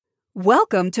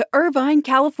Welcome to Irvine,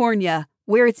 California,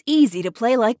 where it's easy to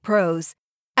play like pros.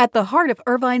 At the heart of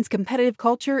Irvine's competitive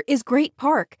culture is Great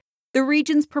Park, the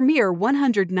region's premier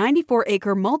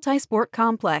 194-acre multi-sport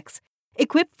complex,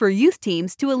 equipped for youth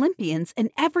teams to Olympians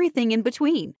and everything in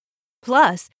between.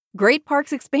 Plus, Great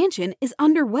Park's expansion is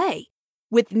underway.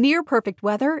 With near-perfect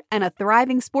weather and a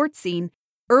thriving sports scene,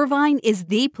 Irvine is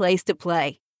the place to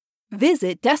play.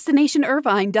 Visit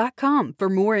DestinationIrvine.com for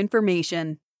more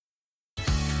information.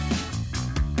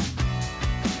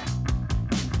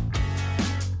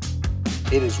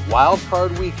 It is Wild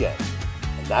Card Weekend,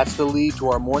 and that's the lead to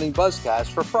our morning buzzcast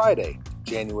for Friday,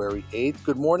 January 8th.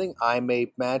 Good morning, I'm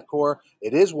Abe Madcore.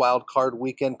 It is Wild Card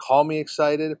Weekend. Call me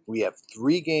excited. We have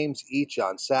 3 games each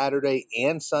on Saturday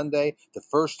and Sunday, the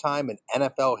first time in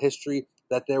NFL history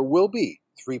that there will be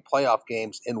 3 playoff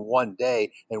games in one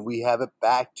day, and we have it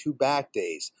back-to-back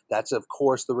days. That's, of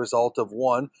course, the result of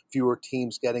 1, fewer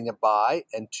teams getting a bye,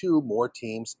 and 2, more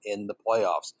teams in the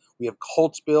playoffs. We have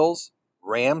Colts-Bills,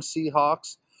 Rams,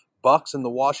 Seahawks, Bucks, and the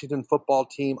Washington football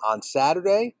team on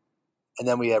Saturday. And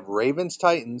then we have Ravens,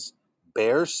 Titans,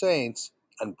 Bears, Saints,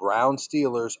 and Browns,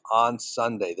 Steelers on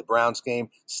Sunday. The Browns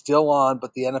game still on,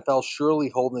 but the NFL surely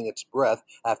holding its breath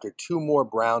after 2 more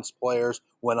Browns players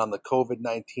went on the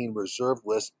COVID-19 reserve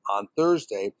list on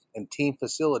Thursday, and team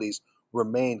facilities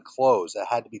remain closed. It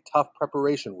had to be tough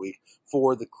preparation week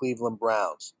for the Cleveland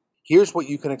Browns. Here's what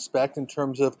you can expect in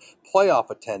terms of playoff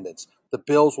attendance. The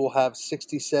Bills will have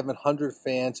 6,700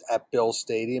 fans at Bills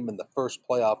Stadium in the first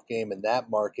playoff game in that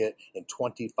market in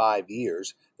 25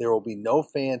 years. There will be no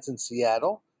fans in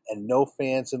Seattle and no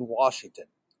fans in Washington.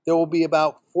 There will be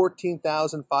about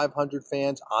 14,500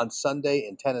 fans on Sunday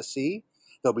in Tennessee.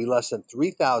 There'll be less than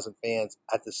 3,000 fans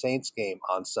at the Saints game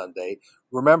on Sunday.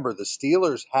 Remember, the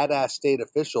Steelers had asked state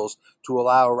officials to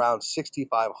allow around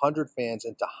 6,500 fans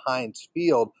into Heinz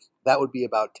Field. That would be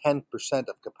about 10%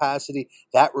 of capacity.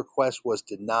 That request was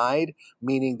denied,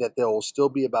 meaning that there will still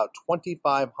be about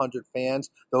 2,500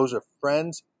 fans. Those are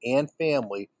friends and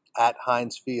family at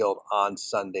Heinz Field on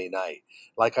Sunday night.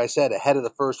 Like I said, ahead of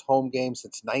the first home game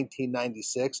since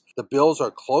 1996, the Bills are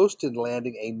close to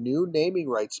landing a new naming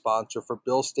rights sponsor for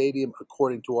Bill Stadium,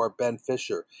 according to our Ben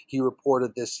Fisher. He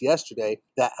reported this yesterday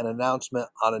that an announcement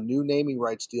on a new naming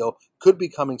rights deal could be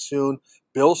coming soon.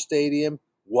 Bill Stadium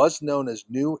was known as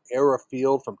New Era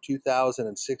Field from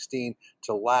 2016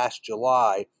 to last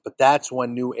July, but that's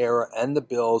when New Era and the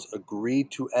Bills agreed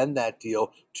to end that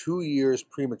deal 2 years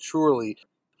prematurely.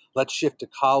 Let's shift to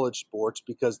college sports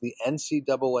because the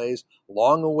NCAA's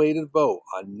long-awaited vote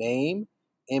on name,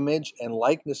 image, and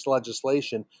likeness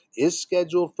legislation is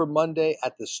scheduled for Monday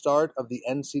at the start of the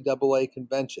NCAA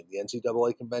convention. The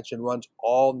NCAA convention runs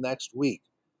all next week.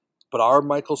 But our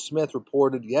Michael Smith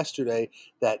reported yesterday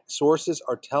that sources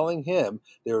are telling him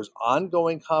there is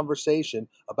ongoing conversation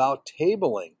about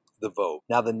tabling the vote.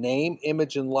 Now, the name,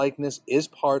 image, and likeness is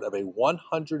part of a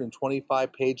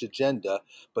 125-page agenda,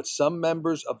 but some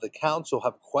members of the council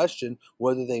have questioned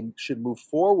whether they should move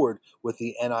forward with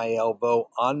the NIL vote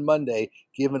on Monday,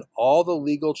 given all the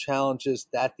legal challenges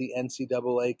that the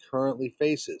NCAA currently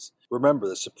faces. Remember,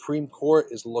 the Supreme Court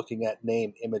is looking at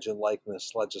name, image, and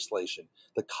likeness legislation.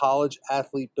 The College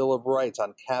Athlete Bill of Rights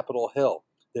on Capitol Hill.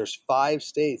 There's 5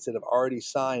 states that have already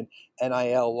signed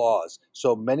NIL laws,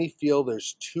 so many feel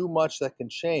there's too much that can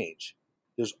change.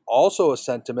 There's also a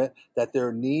sentiment that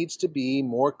there needs to be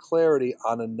more clarity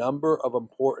on a number of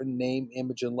important name,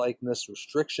 image, and likeness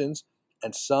restrictions,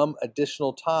 and some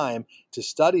additional time to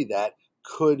study that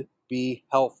could be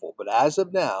helpful. But as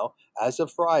of now, as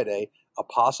of Friday, a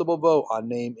possible vote on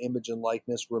name, image, and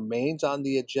likeness remains on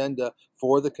the agenda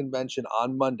for the convention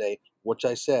on Monday, which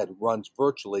I said runs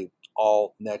virtually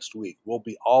all next week. We'll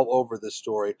be all over this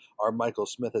story. Our Michael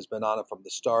Smith has been on it from the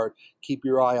start. Keep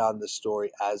your eye on this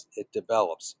story as it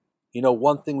develops. You know,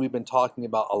 one thing we've been talking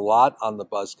about a lot on the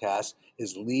Buzzcast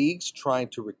is leagues trying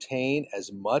to retain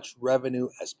as much revenue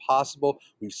as possible.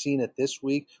 We've seen it this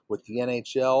week with the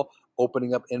NHL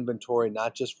opening up inventory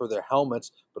not just for their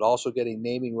helmets, but also getting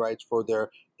naming rights for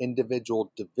their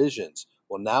individual divisions.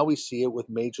 Well, now we see it with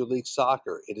Major League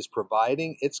Soccer. It is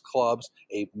providing its clubs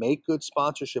a make-good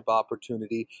sponsorship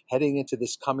opportunity heading into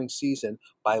this coming season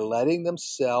by letting them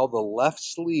sell the left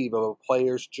sleeve of a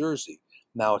player's jersey.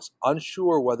 Now, it's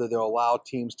unsure whether they'll allow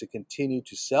teams to continue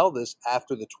to sell this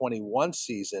after the 21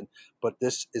 season, but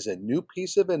this is a new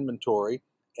piece of inventory,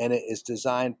 and it is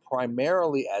designed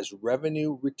primarily as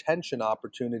revenue retention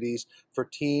opportunities for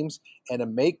teams and a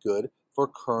make-good for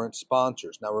current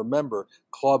sponsors. Now remember,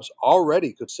 clubs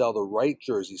already could sell the right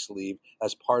jersey sleeve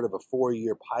as part of a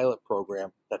 4-year pilot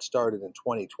program that started in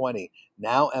 2020.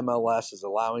 Now MLS is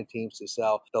allowing teams to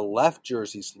sell the left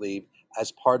jersey sleeve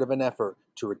as part of an effort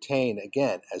to retain,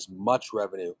 again, as much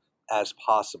revenue as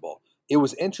possible. It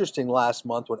was interesting last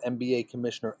month when NBA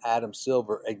Commissioner Adam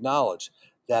Silver acknowledged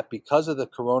that because of the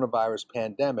coronavirus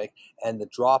pandemic and the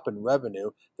drop in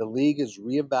revenue, the league is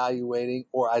reevaluating,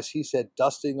 or as he said,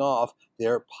 dusting off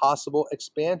their possible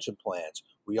expansion plans.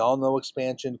 We all know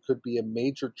expansion could be a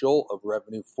major jolt of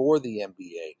revenue for the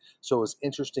NBA. So it's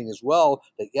interesting as well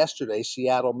that yesterday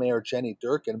Seattle Mayor Jenny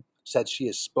Durkan said she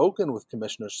has spoken with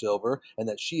Commissioner Silver and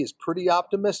that she is pretty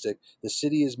optimistic the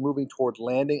city is moving toward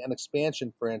landing an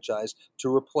expansion franchise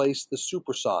to replace the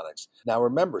Supersonics. Now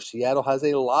remember, Seattle has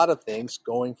a lot of things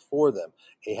going for them.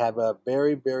 They have a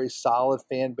very, very solid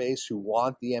fan base who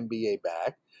want the NBA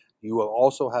back. You will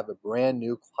also have a brand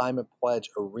new Climate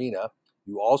Pledge arena.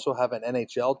 You also have an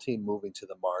NHL team moving to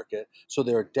the market. So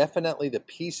there are definitely the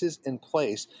pieces in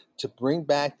place to bring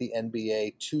back the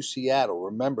NBA to Seattle.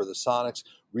 Remember, the Sonics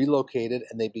relocated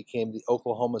and they became the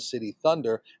Oklahoma City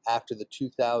Thunder after the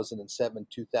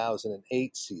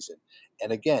 2007-2008 season.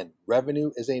 And again,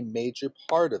 revenue is a major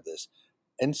part of this.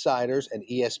 Insiders, and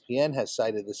ESPN has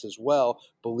cited this as well,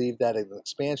 believe that an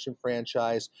expansion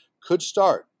franchise could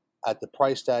start at the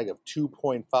price tag of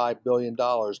 $2.5 billion,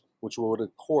 which would,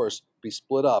 of course, be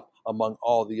split up among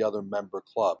all the other member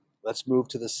clubs. Let's move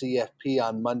to the CFP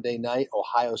on Monday night.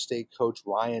 Ohio State coach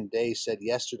Ryan Day said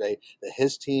yesterday that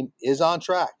his team is on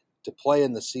track to play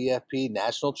in the CFP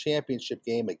National Championship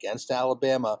game against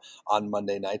Alabama on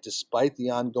Monday night, despite the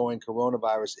ongoing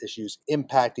coronavirus issues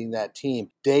impacting that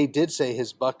team. Day did say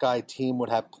his Buckeye team would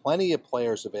have plenty of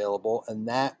players available, and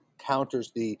that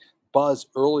counters the buzz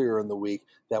earlier in the week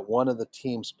that one of the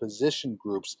team's position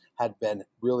groups had been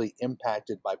really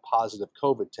impacted by positive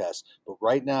COVID tests. But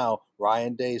right now,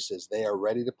 Ryan Day says they are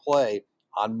ready to play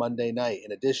on Monday night.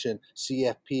 In addition,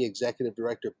 CFP Executive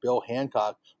Director Bill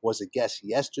Hancock was a guest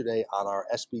yesterday on our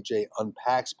SBJ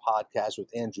Unpacks podcast with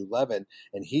Andrew Levin,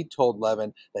 and he told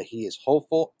Levin that he is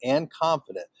hopeful and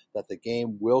confident that the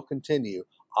game will continue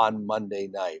on Monday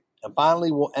night. And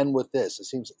finally, we'll end with this. It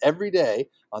seems every day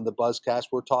on the Buzzcast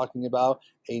we're talking about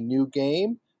a new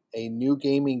game, a new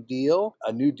gaming deal,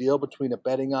 a new deal between a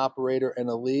betting operator and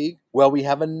a league. Well, we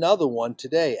have another one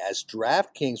today as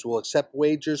DraftKings will accept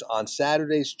wagers on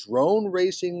Saturday's Drone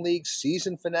Racing League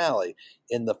season finale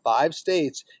in the 5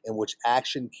 states in which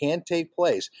action can take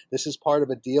place. This is part of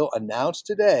a deal announced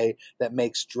today that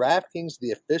makes DraftKings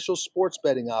the official sports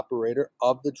betting operator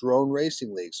of the Drone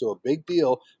Racing League. So a big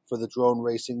deal for the Drone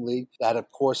Racing League. That, of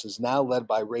course, is now led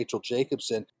by Rachel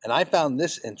Jacobson. And I found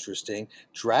this interesting.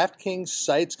 DraftKings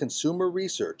cites consumer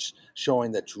research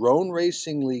showing that Drone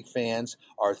Racing League fans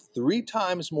are 3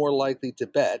 times more likely to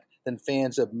bet than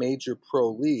fans of major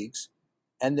pro leagues,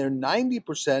 and they're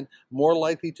 90% more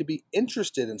likely to be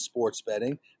interested in sports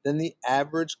betting than the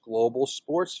average global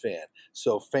sports fan.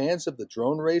 So fans of the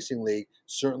Drone Racing League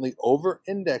certainly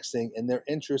over-indexing in their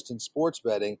interest in sports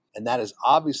betting, and that is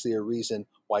obviously a reason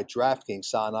why DraftKings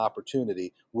saw an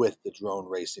opportunity with the Drone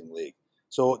Racing League.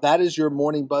 So that is your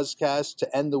morning Buzzcast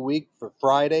to end the week for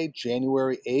Friday,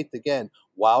 January 8th. Again,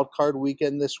 wild card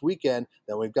weekend this weekend.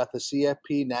 Then we've got the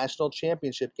CFP National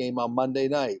Championship game on Monday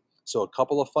night. So a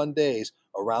couple of fun days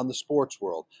around the sports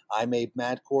world. I'm Abe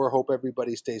Madkour. Hope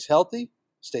everybody stays healthy,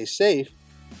 stay safe,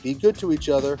 be good to each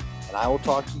other, and I will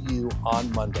talk to you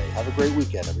on Monday. Have a great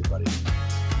weekend, everybody.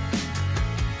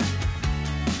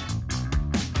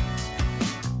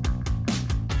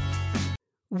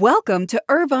 Welcome to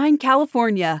Irvine,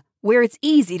 California, where it's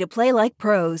easy to play like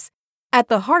pros. At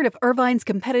the heart of Irvine's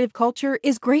competitive culture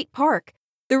is Great Park,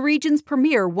 the region's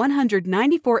premier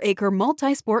 194-acre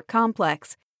multi-sport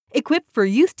complex, equipped for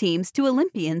youth teams to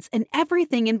Olympians and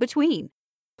everything in between.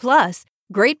 Plus,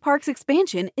 Great Park's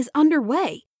expansion is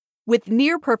underway. With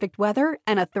near-perfect weather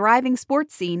and a thriving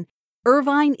sports scene,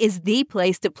 Irvine is the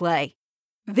place to play.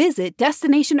 Visit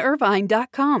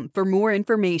DestinationIrvine.com for more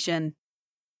information.